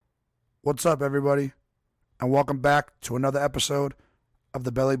What's up, everybody, and welcome back to another episode of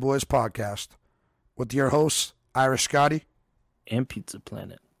the Belly Boys podcast with your hosts, Irish Scotty and Pizza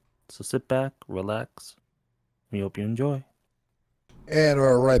Planet. So sit back, relax. We hope you enjoy. And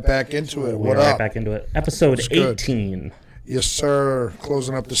we're right back into it. We're right back into it. Episode 18. Yes, sir.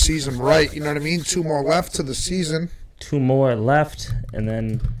 Closing up the season right. You know what I mean? 2 more left to the season. 2 more left, and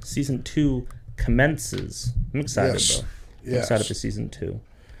then season 2 commences. I'm excited, bro. I'm excited for season 2.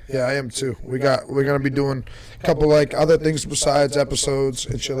 Yeah, I am too. We're gonna be doing a couple like other things besides episodes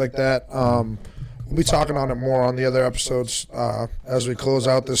and shit like that. We'll be talking on it more on the other episodes as we close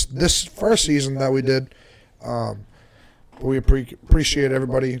out this first season that we did. We appreciate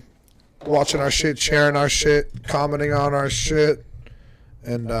everybody watching our shit, sharing our shit, commenting on our shit,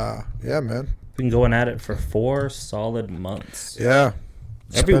 and yeah, man. We've been going at it for 4 solid months. Yeah.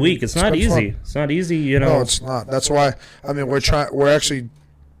 Every week. It's not easy. Fun. It's not easy, you know. No, it's not. That's why. I mean, we're actually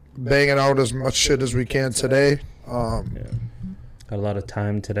banging out as much shit as we can today. Yeah. Got a lot of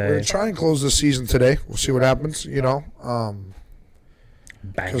time today. We're going to try and close the season today. We'll see what happens, you know.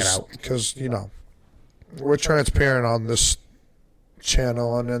 Bang it out. Because, you know, we're transparent on this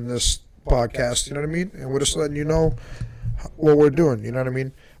channel and in this podcast, you know what I mean? And we're just letting you know what we're doing, you know what I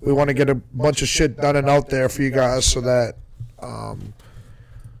mean? We want to get a bunch of shit done and out there for you guys so that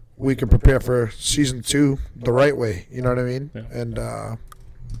we can prepare for season 2 the right way, you know what I mean? Yeah. And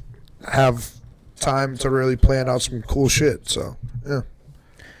have time to really plan out some cool shit. So, yeah.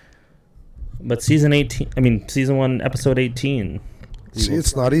 But season 1, episode 18. See,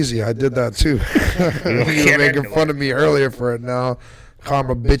 it's not easy. I did that too. You were making fun of me earlier for it. Now,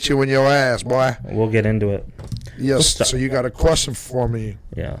 karma bit you in your ass, boy. We'll get into it. Yes, so you got a question for me.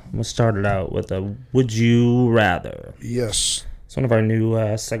 Yeah, we'll start it out with a Would You Rather. Yes. It's one of our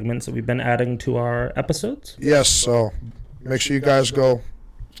new segments that we've been adding to our episodes. Yes, so make sure you guys go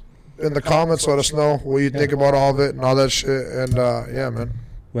in the comments, let us know what you think about all of it and all that shit. And yeah, man.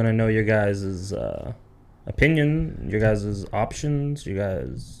 Want to know your guys' opinion, your guys' options,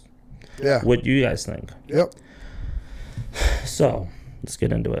 what you guys think. Yep. So, let's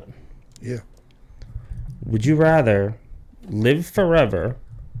get into it. Yeah. Would you rather live forever,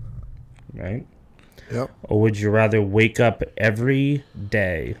 right? Yep. Or would you rather wake up every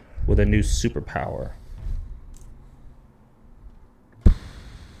day with a new superpower?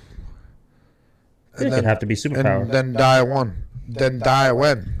 It'd have to be superpower. And then die one. Then die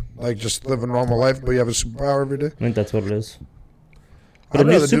when? Like just live a normal life, but you have a superpower every day? I think that's what it is. But a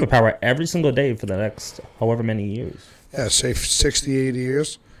new superpower every single day for the next however many years. Yeah, say 60, 80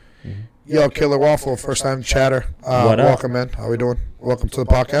 years. Mm-hmm. Yo, Killer Waffle, first time chatter. What up? Welcome, man. How we doing? Welcome to the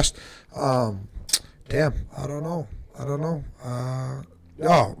podcast. Damn, I don't know.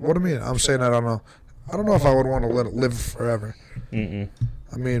 Oh, what do you mean? I'm saying I don't know. I don't know if I would want to live forever. Mm-mm.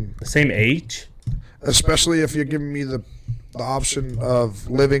 I mean... The same age? Especially if you're giving me the option of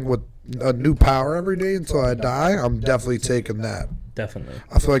living with a new power every day until I die, I'm definitely taking that. Definitely.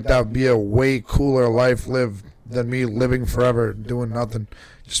 I feel like that would be a way cooler life lived than me living forever doing nothing.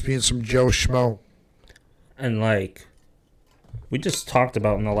 Just being some Joe Schmo. And like, we just talked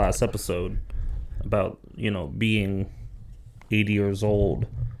about in the last episode about, you know, being 80 years old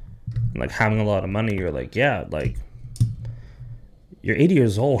and like having a lot of money. You're like, yeah, like, you're 80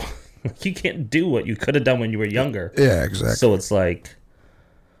 years old. You can't do what you could have done when you were younger. Yeah, exactly. So it's like,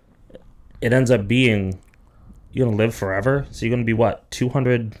 it ends up being, you're going to live forever? So you're going to be, what,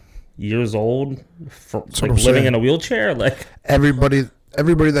 200 years old? Like living in a wheelchair? Like Everybody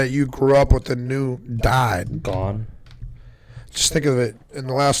that you grew up with and knew died. Gone. Just think of it. In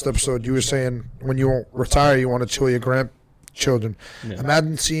the last episode, you were saying when you retire, you want to chill your grandchildren. Yeah.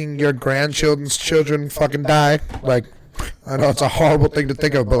 Imagine seeing your grandchildren's children fucking die. Like, I know it's a horrible thing to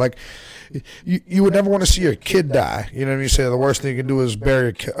think of, but like, you would never want to see your kid die. You know what I mean? You say the worst thing you can do is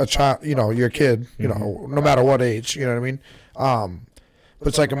bury a child, you know, your kid, you know, no matter what age, you know what I mean? But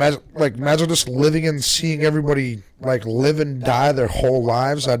it's like, imagine just living and seeing everybody like live and die their whole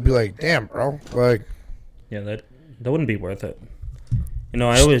lives. I'd be like, damn, bro. Like, yeah, that wouldn't be worth it. You know,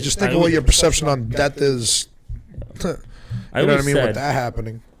 I always just think of what your perception on death is. You know what I mean? With that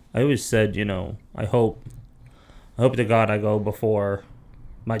happening, I always said, you know, I hope to God I go before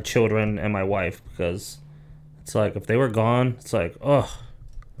my children and my wife, because it's like if they were gone, it's like, oh,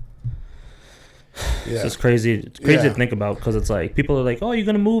 yeah. It's just crazy. It's crazy to think about, because it's like people are like, oh, you're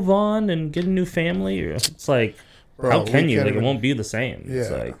gonna move on and get a new family, or it's like, bro, how can you? Like, it won't be the same. Yeah. It's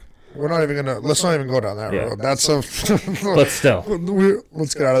like, we're not even gonna. Let's not even go down that road. That's a. But still,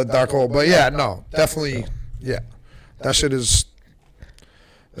 let's get out of the dark hole. But yeah, no, definitely, yeah, that shit is.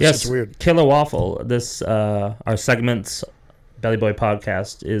 Yes, weird. Killer Waffle. This our segments Belly Boy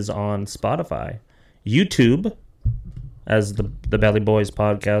Podcast is on Spotify, YouTube, as the Belly Boys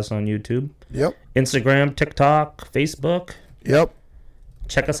Podcast on YouTube. Yep. Instagram, TikTok, Facebook. Yep.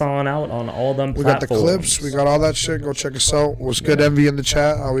 Check us on out on all them We platforms. got the clips. We got all that shit. Go check us out. What's good, Envy, in the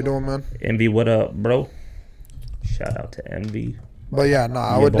chat? How we doing, man? Envy, what up, bro? Shout out to Envy. But yeah, no,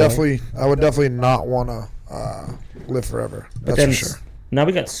 I would definitely not want to live forever. But That's then for sure. Now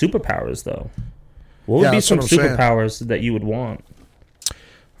we got superpowers, though. What would be some superpowers that you would want?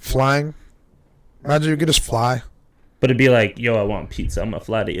 Flying. Imagine you could just fly. But it'd be like, yo, I want pizza. I'm gonna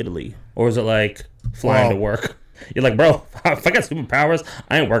fly to Italy. Or is it like flying to work? You're like, bro, if I got superpowers,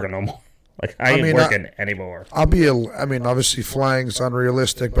 I ain't working no more. Like, I ain't working anymore. Obviously flying's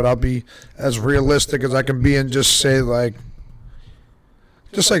unrealistic, but I'll be as realistic as I can be and just say, like,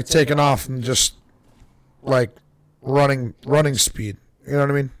 taking off and just, like, running speed. You know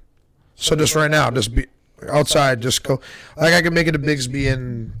what I mean? So just right now, just be outside, just go. Like, I can make it to Bixby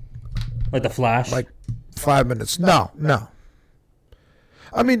in... Like the Flash? Like, 5 minutes. No.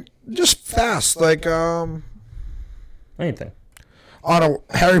 I mean, just fast, like, anything. On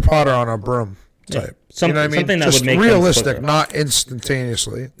a Harry Potter on a broom type. Yeah. You know what I mean? Something that just would make realistic, not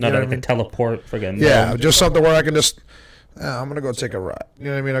instantaneously. Not like a teleport. Forget. Yeah, just something where I can just. I'm gonna go take a ride. You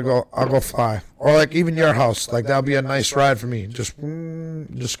know what I mean? I'll go fly, or like even your house. Like that'll be a nice ride for me. Just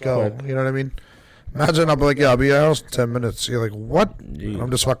go. Quick. You know what I mean? Imagine I'll be like, I'll be at your house in 10 minutes. You're like, what? I'm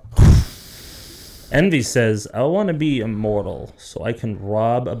just like. Envy says, I want to be immortal so I can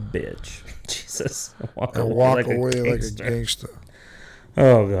rob a bitch. Jesus. Walk away like a gangster.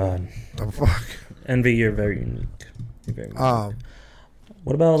 Oh, God. The fuck? Envy, you're very unique. You're very unique.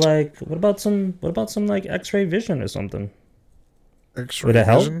 What about some like X-ray vision or something? X-ray Would it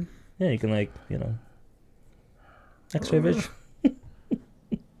help? vision? Yeah, you can X-ray vision.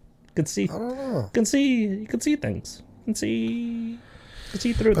 Could see. I don't know. You can see things. You can see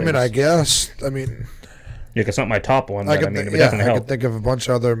through things. I mean, I guess. I mean, yeah, it's not my top one. But it would definitely I help. could think of a bunch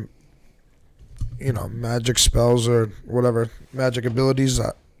of other, magic spells or whatever magic abilities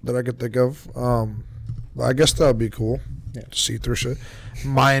that I could think of. I guess that would be cool. Yeah. To see through shit.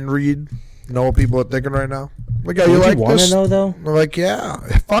 Mind read. Know what people are thinking right now. Like, Would you you like want to this? know though? I'm like, yeah,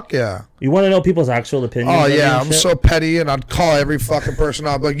 fuck yeah. You want to know people's actual opinions? Oh of yeah, and I'm shit? so petty, and I'd call every fucking person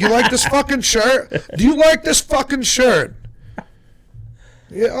up. Like, you like this fucking shirt? Do you like this fucking shirt?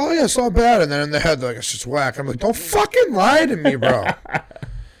 Yeah. Oh yeah, it's not bad. And then in their head, they're like, it's just whack. I'm like, don't fucking lie to me, bro.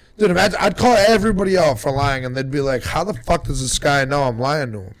 Dude, imagine I'd call everybody out for lying, and they'd be like, how the fuck does this guy know I'm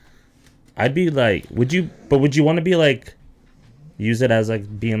lying to him? I'd be like, would you want to be like, use it as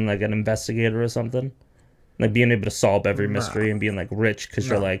like being like an investigator or something? Like being able to solve every mystery and being like rich because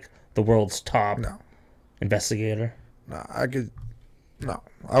you're like the world's top investigator? No,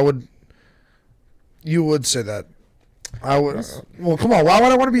 I would. You would say that. I would. Well, come on. Why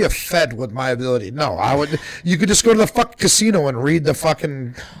would I want to be a Fed with my ability? No, I would. You could just go to the fucking casino and read the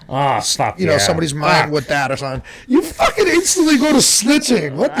fucking. Fuck. Somebody's mind with that or something. You fucking instantly go to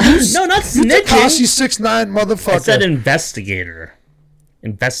snitching. What? No, not snitching. Takashi 6ix9ine motherfucker. I said investigator.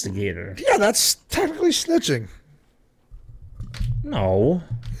 Investigator. Yeah, that's technically snitching. No.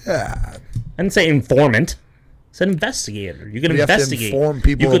 Yeah. I didn't say informant. I said investigator. You can investigate. You have to inform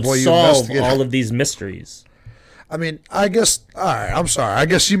people you could of what you solve investigate. all of these mysteries. I mean, I guess. All right, I'm sorry. I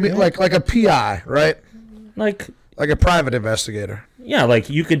guess you mean like a PI, right? Like a private investigator. Yeah, like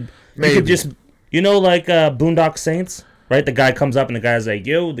you could Maybe. just like Boondock Saints, right? The guy comes up and the guy's like,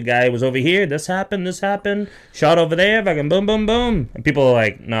 "Yo, the guy was over here. This happened. Shot over there. Fucking boom, boom, boom." And people are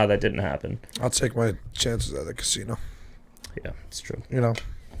like, "No, that didn't happen." I'll take my chances at the casino. Yeah, it's true.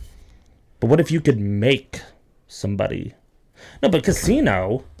 But what if you could make somebody? No, but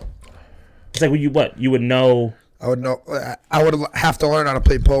casino. It's like you would know. I would know. I would have to learn how to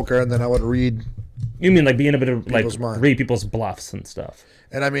play poker, and then I would read. You mean like being able to like mind. read people's bluffs and stuff?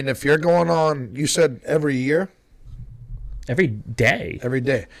 And I mean, if you're going on, you said every year, every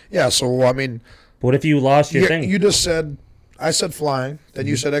day. Yeah. So I mean, what if you lost your thing? You just said. I said flying, then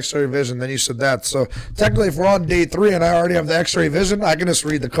you said X-ray vision, then you said that. So technically, if we're on day 3 and I already have the X-ray vision, I can just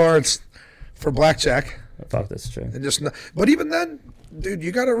read the cards for blackjack. Fuck, that's true. And but even then, dude,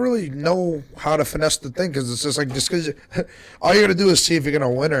 you gotta really know how to finesse the thing because it's just like because all you gotta do is see if you're gonna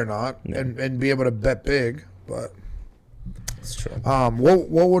win or not, and be able to bet big. But it's true. What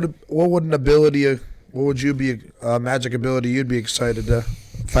would an ability? What would you be a magic ability you'd be excited to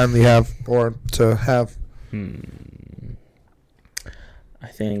finally have or to have? I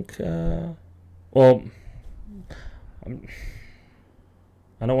think. I don't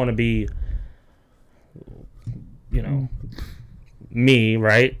want to be. Me,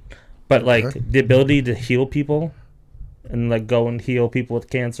 right? But like the ability to heal people and like go and heal people with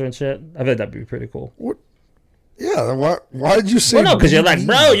cancer and shit. I bet that'd be pretty cool. What? Yeah, why did you say? Well, no, because you're like,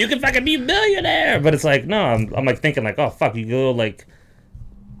 bro, you can fucking be a millionaire. But it's like, no, I'm like thinking like, oh fuck, you go like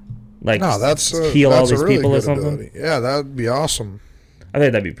no, that's heal that's all these really people or something. Ability. Yeah, that'd be awesome. I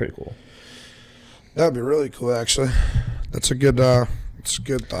think that'd be pretty cool. That'd be really cool, actually. That's a good thought.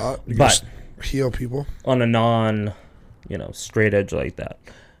 You but just heal people on a non, straight edge like that.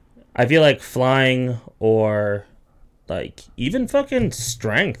 I feel like flying or like even fucking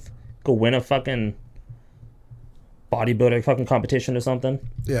strength. Go win a fucking bodybuilder fucking competition or something.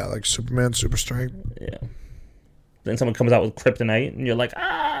 Yeah, like Superman, super strength. Yeah. Then someone comes out with kryptonite and you're like,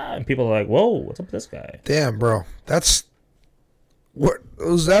 ah, and people are like, whoa, what's up with this guy? Damn, bro. That's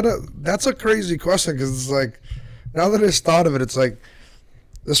a crazy question, because it's like, now that I just thought of it, it's like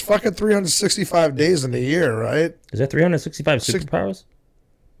there's fucking 365 days in a year, right? Is there 365 superpowers?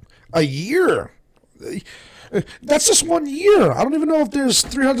 A year? That's just 1 year. I don't even know if there's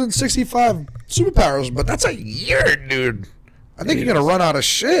 365 superpowers, but that's a year, dude. I think you're gonna run out of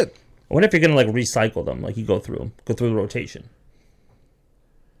shit. I wonder if you're gonna like recycle them, like you go through the rotation.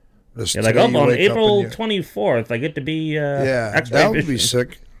 You're like, oh, on April 24th, I get to be X-ray that would vision. be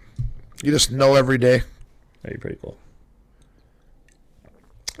sick. You just know every day. That'd be pretty cool.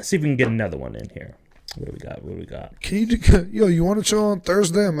 Let's see if we can get another one in here. What do we got? Can you you want to chill on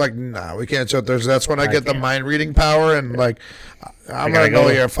Thursday? I'm like, nah, we can't chill Thursday. That's when I get the mind reading power, and like, I'm gonna know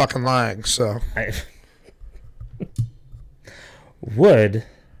you're fucking lying. So, would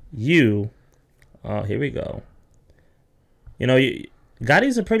you? Oh, here we go.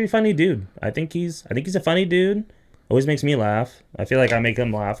 Gotti's a pretty funny dude. I think he's a funny dude. Always makes me laugh. I feel like I make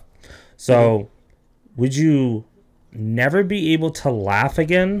him laugh. So, would you never be able to laugh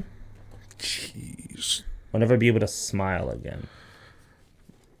again? Jeez. Or never be able to smile again?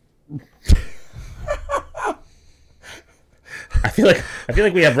 I feel like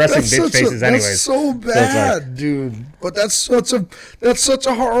we have resting bitch faces anyways. That's so bad, dude. But that's such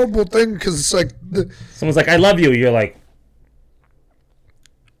a horrible thing, because it's like someone's like, "I love you." You're like,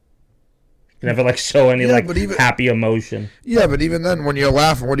 you never like show any happy emotion. Yeah, but even then, when you're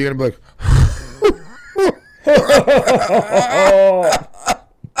laughing, what are you gonna be like?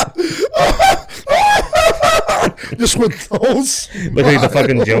 Just with those. Look like the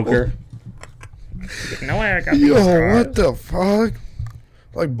fucking Joker. No way, I got these scars. What the fuck?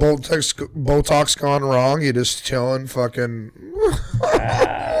 Like Botox gone wrong. You just chilling, fucking.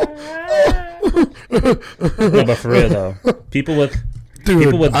 No, but for real though, people with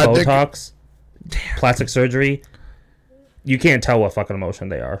Botox, plastic surgery, you can't tell what fucking emotion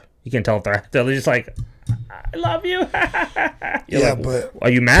they are. You can't tell if they're just like, I love you. Yeah, like, but are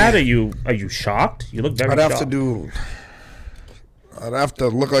you mad? Are you shocked? You look very shocked. I'd have to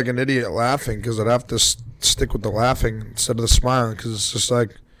look like an idiot laughing, because I'd have to stick with the laughing instead of the smiling, because it's just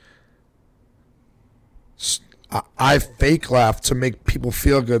like, I fake laugh to make people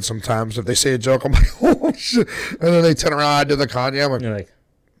feel good sometimes. If they say a joke, I'm like, oh shit, and then they turn around, I do the Kanye, I'm like, you're like,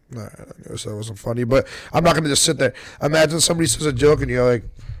 nah, I guess that wasn't funny. But I'm not going to just sit there. Imagine somebody says a joke and you're like,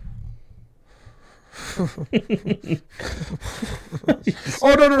 oh,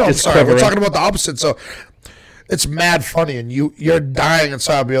 no, I'm sorry. We're talking about the opposite. So it's mad funny, and you're dying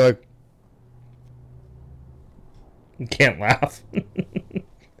inside, but you're like, you can't laugh.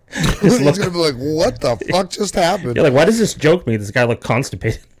 He's going to be like, what the fuck just happened? You're like, why does this joke me? This guy look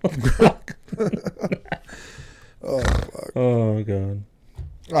constipated. Oh, fuck. Oh, God.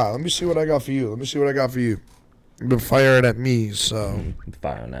 Let me see what I got for you. You've been firing at me, so.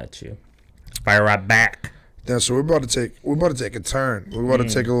 Firing at you. Fire right back. Yeah, so we're about to take a turn. We're about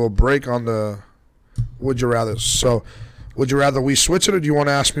to take a little break on the Would You Rather. So, would you rather we switch it, or do you want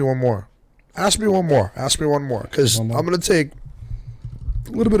to ask me one more? Ask me one more, because I'm going to take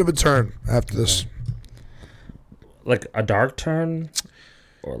a little bit of a turn after this. Like a dark turn?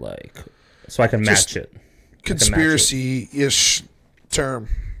 Or like, so I can match it? Conspiracy-ish term.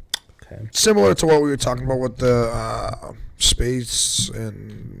 Okay. Similar to what we were talking about with the space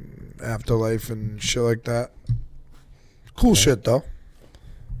and afterlife and shit like that. Cool shit, though.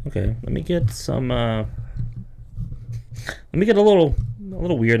 Okay, let me get some. Let me get a little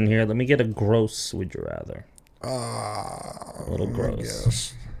weird in here. Let me get a gross. Would you rather? A little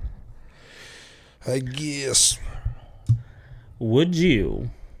gross. I guess. Would you?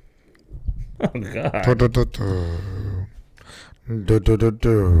 Oh God.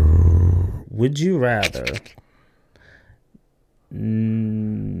 Would you rather?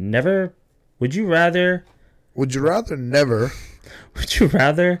 Never. Would you rather? Would you rather never? Would you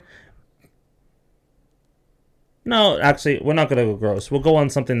rather? No, actually, we're not gonna go gross. We'll go on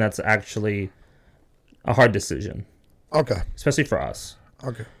something that's actually a hard decision. Okay. Especially for us.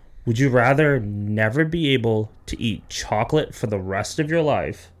 Okay. Would you rather never be able to eat chocolate for the rest of your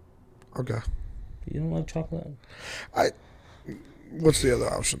life? Okay. You don't like chocolate? What's the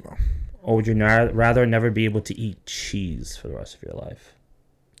other option, though? Or would you rather never be able to eat cheese for the rest of your life?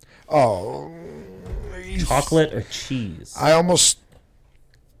 Oh. Chocolate or cheese?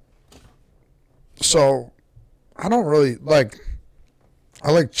 So, I don't really like... I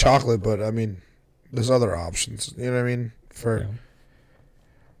like chocolate, but, I mean, there's other options. You know what I mean?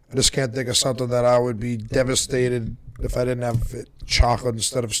 I just can't think of something that I would be devastated if I didn't have chocolate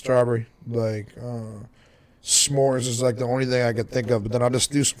instead of strawberry. Like, s'mores is like the only thing I could think of. But then I'll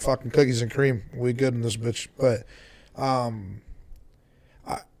just do some fucking cookies and cream. We good in this bitch. But,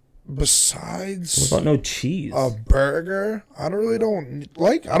 besides... What about no cheese? A burger? I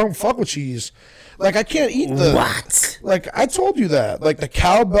don't fuck with cheese. Like, I can't eat the... What? Like, I told you that. Like, the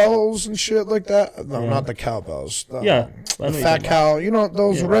cowbells and shit like that. No, not the cowbells. The fat cow. You know,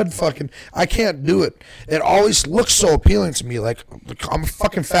 those red fucking... I can't do it. It always looks so appealing to me. Like, I'm a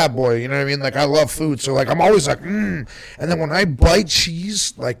fucking fat boy. You know what I mean? Like, I love food. So, like, I'm always like, And then when I bite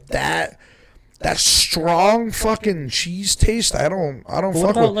cheese like that strong fucking cheese taste, I don't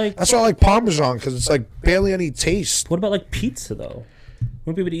fuck with. Like, that's why I like Parmesan, because it's like barely any taste. What about like pizza though?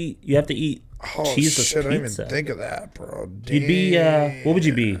 When people eat, you have to eat cheese with shit, pizza. I didn't even think of that, bro. Damn. You'd be what would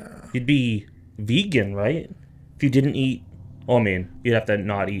you be? You'd be vegan, right? If you didn't eat, I mean, you'd have to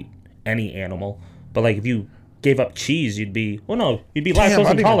not eat any animal. But like if you gave up cheese, you'd be you'd be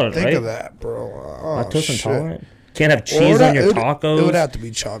lactose intolerant, right? Think of that, bro. Lactose intolerant. Can't have cheese on your tacos. It would have to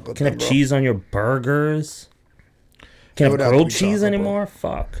be chocolate. Can't have cheese on your burgers. Can't have grilled cheese anymore.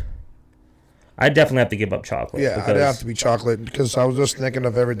 Fuck. I definitely have to give up chocolate. Yeah, I'd have to be chocolate because I was just thinking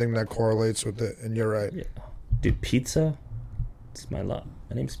of everything that correlates with it, and you're right. Yeah. Dude, pizza. It's my love.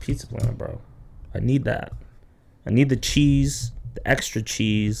 My name's Pizza Planner, bro. I need that. I need the cheese, the extra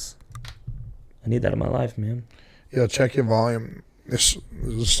cheese. I need that in my life, man. Yeah, check your volume. There's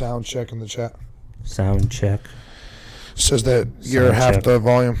a sound check in the chat. Sound check. Says that you're half the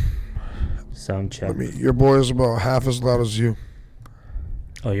volume. Sound check. Your boy is about half as loud as you.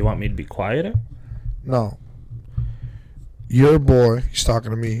 Oh, you want me to be quieter? No. Your boy, he's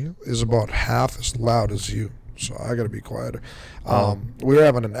talking to me, is about half as loud as you. So I gotta be quieter. We were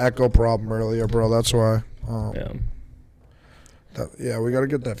having an echo problem earlier, bro. That's why. Yeah. We gotta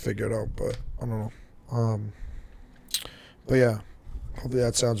get that figured out, but I don't know. But yeah, hopefully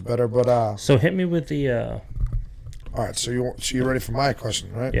that sounds better. But so hit me with the. All right, so you're ready for my question,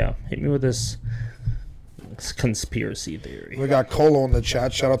 right? Yeah, hit me with this conspiracy theory. We got Colo in the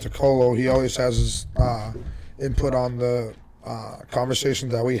chat. Shout out to Colo. He always has his input on the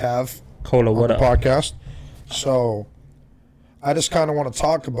conversations that we have. Colo, what on the up? Podcast. So I just kind of want to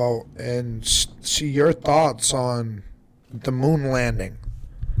talk about and see your thoughts on the moon landing.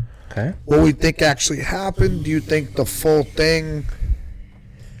 Okay. What we think actually happened? Do you think the full thing?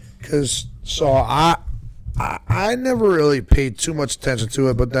 Because I never really paid too much attention to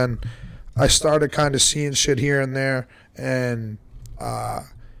it, but then I started kind of seeing shit here and there, and I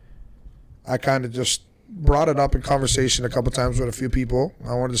kind of just brought it up in conversation a couple times with a few people.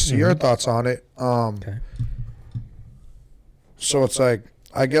 I wanted to see your thoughts on it. Okay. So it's like,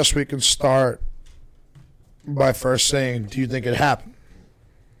 I guess we can start by first saying, do you think it happened?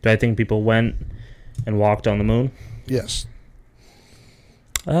 Do I think people went and walked on the moon? Yes.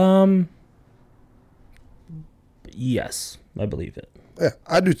 Yes, I believe it. Yeah,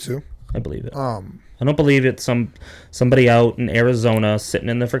 I do too. I believe it. I don't believe it's somebody out in Arizona sitting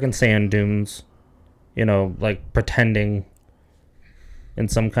in the freaking sand dunes, like pretending in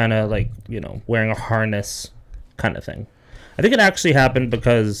some kind of like, wearing a harness kind of thing. I think it actually happened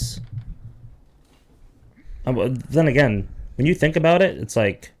because then again, when you think about it, it's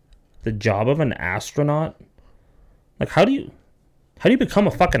like the job of an astronaut. Like, how do you become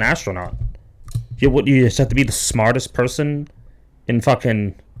a fucking astronaut? You just have to be the smartest person in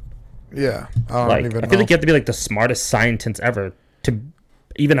fucking. Yeah, I feel like you have to be like the smartest scientist ever to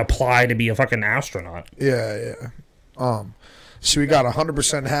even apply to be a fucking astronaut. Yeah. So we got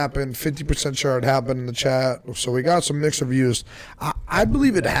 100% happened, 50% sure it happened in the chat. So we got some mixed reviews. I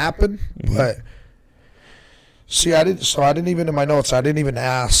believe it happened, but see, I didn't even in my notes. I didn't even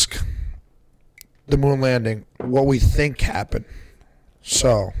ask the moon landing what we think happened.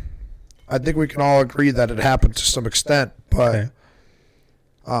 So I think we can all agree that it happened to some extent, but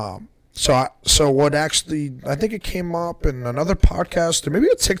so what actually, I think it came up in another podcast or maybe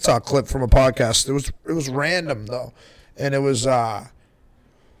a TikTok clip from a podcast. It was random though, and it was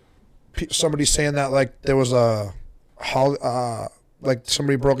somebody saying that like there was like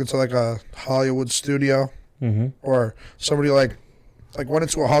somebody broke into like a Hollywood studio or somebody like went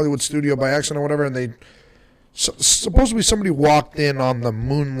into a Hollywood studio by accident or whatever, and they supposedly somebody walked in on the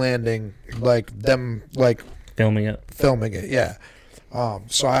moon landing, like them like filming it. Yeah.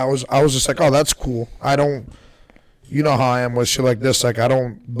 So I was just like, oh, that's cool. I don't, you know how I am with shit like this. Like I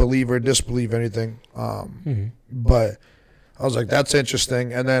don't believe or disbelieve anything. But I was like, that's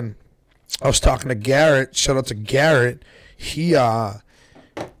interesting. And then I was talking to Garrett. Shout out to Garrett. He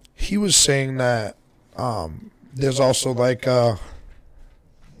was saying that there's also like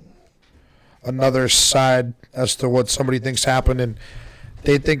another side as to what somebody thinks happened, and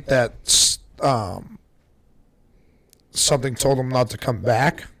they think that something told them not to come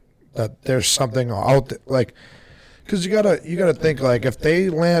back. That there's something out there, like, because you gotta think, like, if they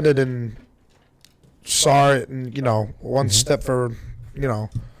landed and saw it, and one step for, one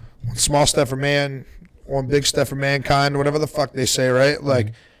small step for man, one big step for mankind, whatever the fuck they say, right?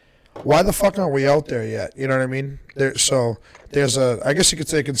 Like, why the fuck aren't we out there yet? You know what I mean? There's I guess you could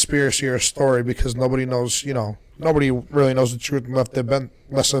say a conspiracy or a story, because nobody knows, nobody really knows the truth unless they've been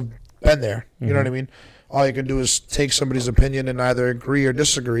there. You know what I mean? All you can do is take somebody's opinion and either agree or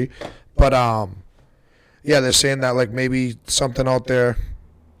disagree. But yeah, they're saying that like maybe something out there.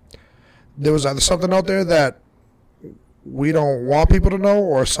 There was either something out there that we don't want people to know,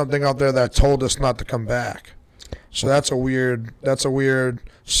 or something out there that told us not to come back. So that's a weird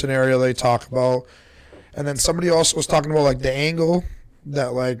scenario they talk about. And then somebody also was talking about like the angle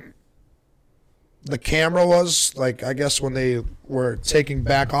that like the camera was, like, I guess when they were taking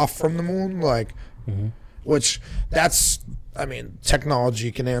back off from the moon, like, which that's, I mean,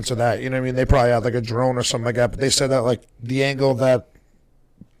 technology can answer that. You know what I mean? They probably had like a drone or something like that, but they said that like the angle that,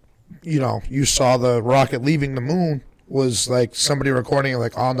 you saw the rocket leaving the moon was like somebody recording it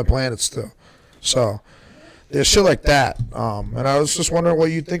like on the planet still. So there's shit like that. And I was just wondering what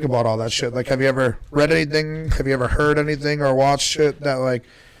you think about all that shit. Like, have you ever read anything? Have you ever heard anything or watched shit that like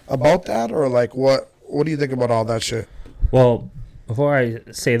about that, or like what do you think about all that shit? Well, before I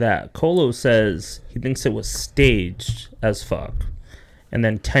say that, Colo says he thinks it was staged as fuck, and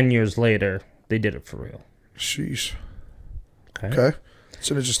then 10 years later they did it for real. Sheesh. Okay. It's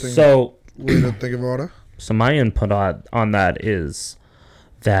an interesting way to think about it. So my input on that is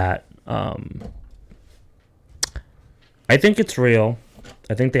that I think it's real.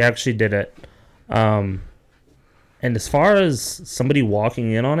 I think they actually did it. And as far as somebody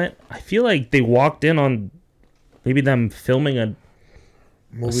walking in on it, I feel like they walked in on maybe them filming a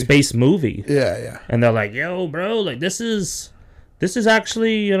space movie. Yeah. And they're like, yo, bro, like this is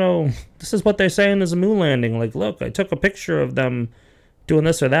actually, this is what they're saying is a moon landing. Like, look, I took a picture of them doing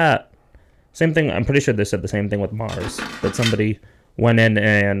this or that. Same thing, I'm pretty sure they said the same thing with Mars. That somebody went in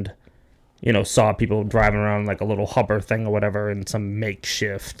and, saw people driving around like a little hover thing or whatever in some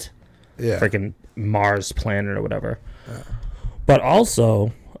makeshift freaking Mars planet or whatever. Yeah. But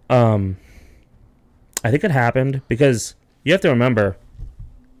also, I think it happened because you have to remember,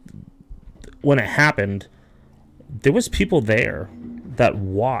 when it happened, there was people there that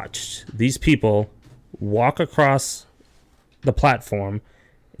watched these people walk across the platform,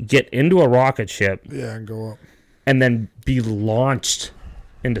 get into a rocket ship, and go up, and then be launched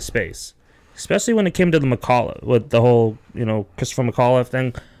into space. Especially when it came to the McAuliffe, with the whole, Christopher McAuliffe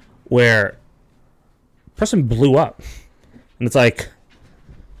thing, where a person blew up. And it's like,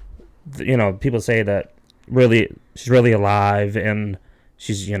 people say that really she's really alive and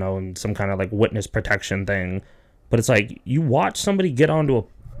she's, in some kind of like witness protection thing. But it's like, you watch somebody get onto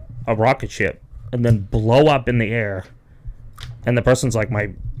a rocket ship and then blow up in the air, and the person's like, my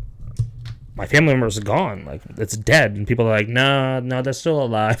family member's gone, like it's dead, and people are like, no, they're still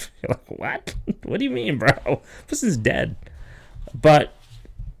alive. You're like, what? What do you mean, bro? This is dead. But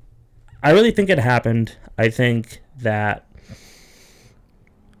I really think it happened. I think that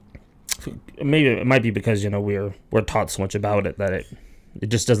maybe it might be because we're taught so much about it that it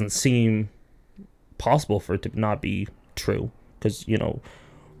just doesn't seem possible for it to not be true, because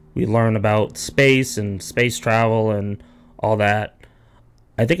we learn about space and space travel and all that.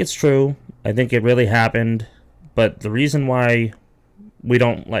 I think it's true. I think it really happened. But the reason why we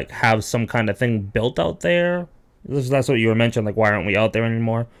don't like have some kind of thing built out there, that's what you were mentioning, like why aren't we out there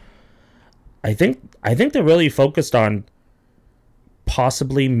anymore? I think they're really focused on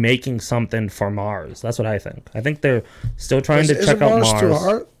possibly making something for Mars. That's what I think. I think they're still trying to check out Mars. Too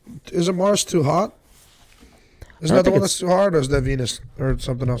hot? Isn't Mars too hot? Isn't that the one that's too hard, or is that Venus or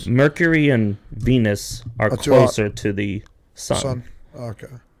something else? Mercury and Venus are closer to the sun. Okay.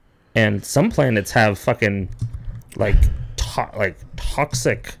 And some planets have fucking like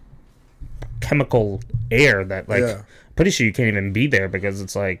toxic chemical air that pretty sure you can't even be there, because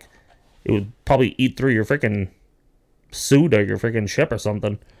it's like it would probably eat through your freaking suit or your freaking ship or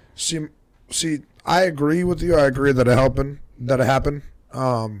something. See, I agree with you. I agree that it happened.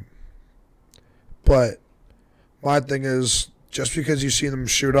 But my thing is, just because you see them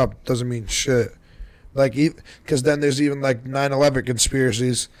shoot up doesn't mean shit. Like, because then there's even like 9/11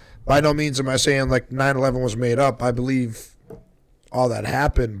 conspiracies. By no means am I saying like 9/11 was made up. I believe all that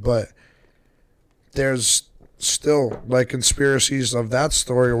happened, but there's still like conspiracies of that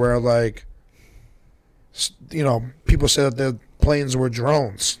story where, like, you know, people say that the planes were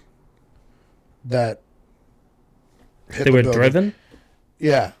drones that hit they were building. driven.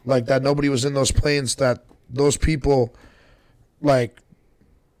 Yeah, like that nobody was in those planes, that those people, like,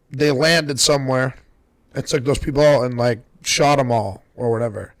 they landed somewhere and took those people out and, like, shot them all or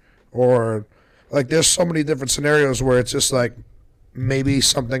whatever. Or, like, there's so many different scenarios where it's just, like, maybe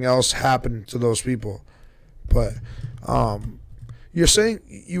something else happened to those people. But you were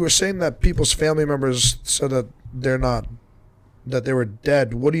saying that people's family members said that that they were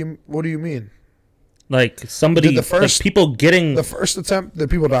dead. What do you mean? Like somebody, like people getting the first attempt. Did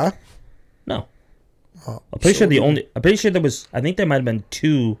people die? No. I'm pretty sure there was. I think there might have been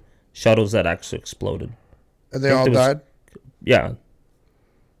 2 shuttles that actually exploded. And they all died. Yeah.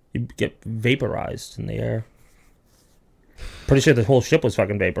 You get vaporized in the air. Pretty sure the whole ship was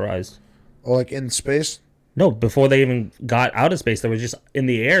fucking vaporized. Or like in space? No, before they even got out of space, they were just in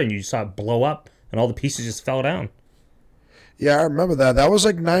the air, and you saw it blow up, and all the pieces just fell down. Yeah, I remember that. That was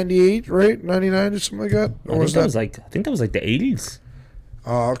like 98, right? 99 or something like that? Or I think that was like the 80s.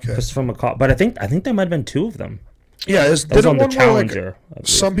 Oh, okay. Just from a call. But I think there might have been 2 of them. Yeah, it was on the Challenger. Like,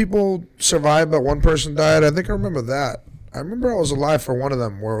 some people survived, but one person died. I think I remember that. I remember I was alive for one of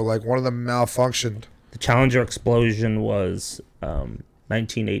them, where like one of them malfunctioned. The Challenger explosion was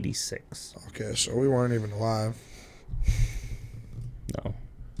 1986. Okay, so we weren't even alive. No.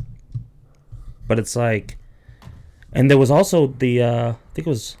 But it's like... And there was also the, I think it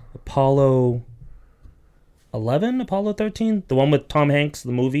was Apollo 11, Apollo 13? The one with Tom Hanks,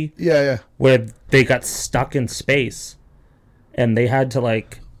 the movie? Yeah. Where they got stuck in space. And they had to,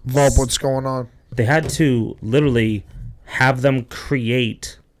 like... Vault, what's going on? They had to literally have them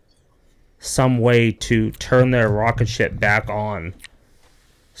create some way to turn their rocket ship back on.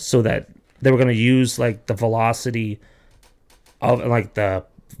 So that they were going to use, like, the velocity of, like, the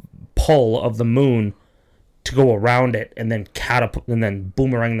pull of the moon to go around it and then catapult and then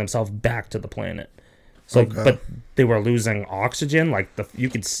boomerang themselves back to the planet. So, okay. But they were losing oxygen. Like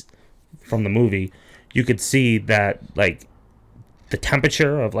you could from the movie, you could see that like the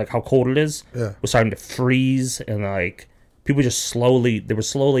temperature of like how cold it is was starting to freeze, and like people they were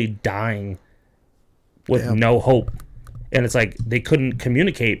slowly dying with no hope. And it's like they couldn't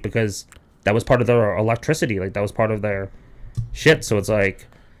communicate because that was part of their electricity. Like that was part of their shit. So it's like.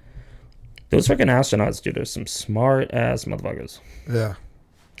 Those freaking astronauts, dude, are some smart ass motherfuckers. Yeah.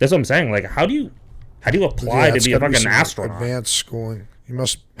 That's what I'm saying. Like, how do you apply to be a fucking astronaut? Advanced schooling. You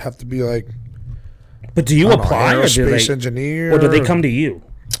must have to be like. But do you apply, or do they engineer, or do they come to you?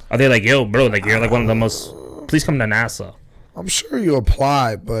 Are they like, yo, bro, like you're like one of the most? Please come to NASA. I'm sure you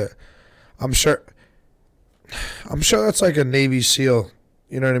apply, but I'm sure that's like a Navy SEAL.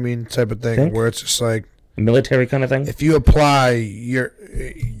 You know what I mean, type of thing, where it's just like a military kind of thing. If you apply,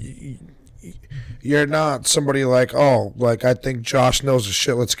 you're not somebody like, oh, like, I think Josh knows his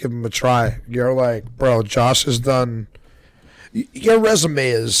shit, let's give him a try. You're like, bro, Josh has done... Your resume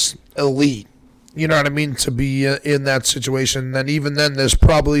is elite, you know what I mean, to be in that situation. And even then, there's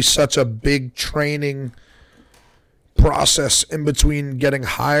probably such a big training process in between getting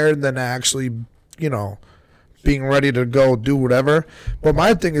hired than actually, you know, being ready to go do whatever. But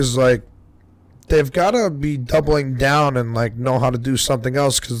my thing is, like, they've got to be doubling down and, like, know how to do something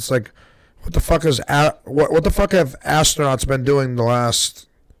else, because it's like... What the fuck what the fuck have astronauts been doing the last?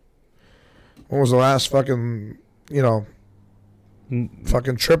 What was the last fucking, you know,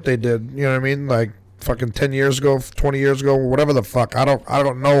 fucking trip they did? You know what I mean? Like fucking 10 years ago, 20 years ago, whatever the fuck. I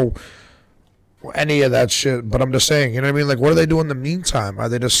don't know any of that shit. But I'm just saying, you know what I mean? Like, what do they do in the meantime? Are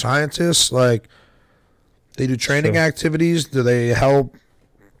they just scientists? Like, they do training activities? Do they help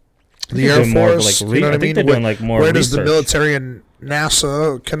the Air Force? You know what I mean? They're doing like more. Where does the military and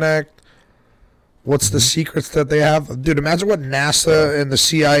NASA connect? What's the secrets that they have? Dude, imagine what NASA and the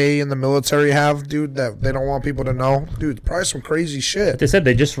CIA and the military have, dude, that they don't want people to know. Dude, probably some crazy shit. They said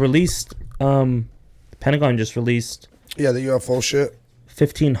they just released, the Pentagon just released... Yeah, the UFO shit.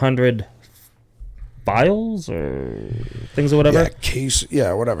 1,500 files or things or whatever?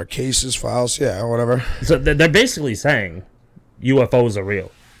 Whatever. Cases, files, whatever. So they're basically saying UFOs are real.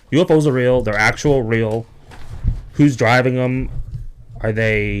 UFOs are real. They're actual real. Who's driving them? Are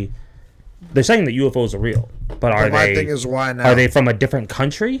they... they're saying that UFOs are real, but my thing is, why now? Are they from a different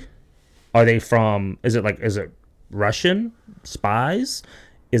country? Are they from? Is it Russian spies?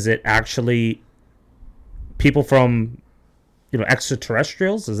 Is it actually people from,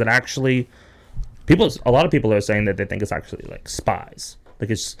 extraterrestrials? Is it actually people? A lot of people are saying that they think it's actually like spies, like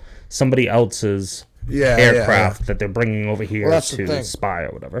it's somebody else's aircraft that they're bringing over here to spy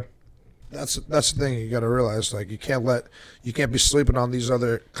or whatever. That's the thing you got to realize. Like, you can't be sleeping on these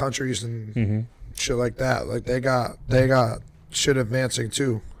other countries and shit like that. Like, they got shit advancing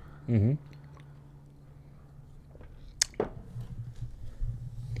too.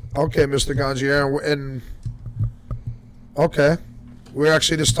 Okay, Mr. Gangier, and okay, we're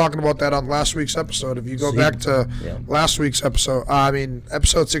actually just talking about that on last week's episode. If you go back to last week's episode,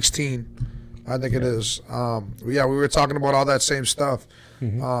 episode 16, I think it is. We were talking about all that same stuff.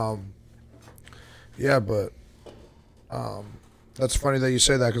 But that's funny that you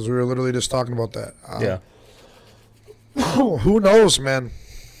say that, because we were literally just talking about that. Who knows, man?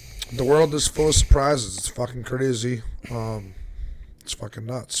 The world is full of surprises. It's fucking crazy. It's fucking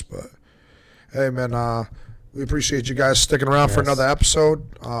nuts. But hey, man, we appreciate you guys sticking around for another episode.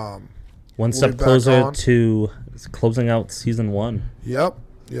 One step closer to closing out season 1. Yep.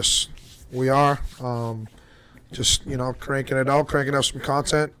 Yes, we are. Just cranking it out, cranking out some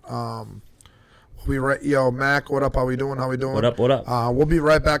content. Yo, Mac, what up? How we doing? What up? We'll be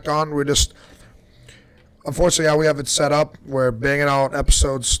right back on. We're just, unfortunately, how we have it set up, we're banging out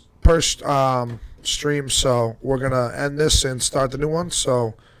episodes per stream, so we're going to end this and start the new one.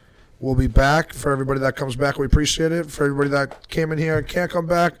 So we'll be back. For everybody that comes back, we appreciate it. For everybody that came in here and can't come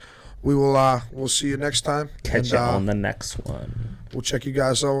back, we'll see you next time. Catch you on the next one. We'll check you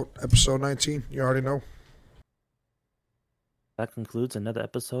guys out. Episode 19. You already know. That concludes another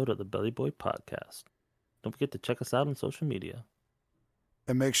episode of the Belly Boy Podcast. Don't forget to check us out on social media.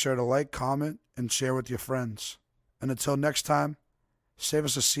 And make sure to like, comment, and share with your friends. And until next time, save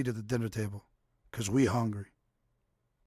us a seat at the dinner table, because we hungry.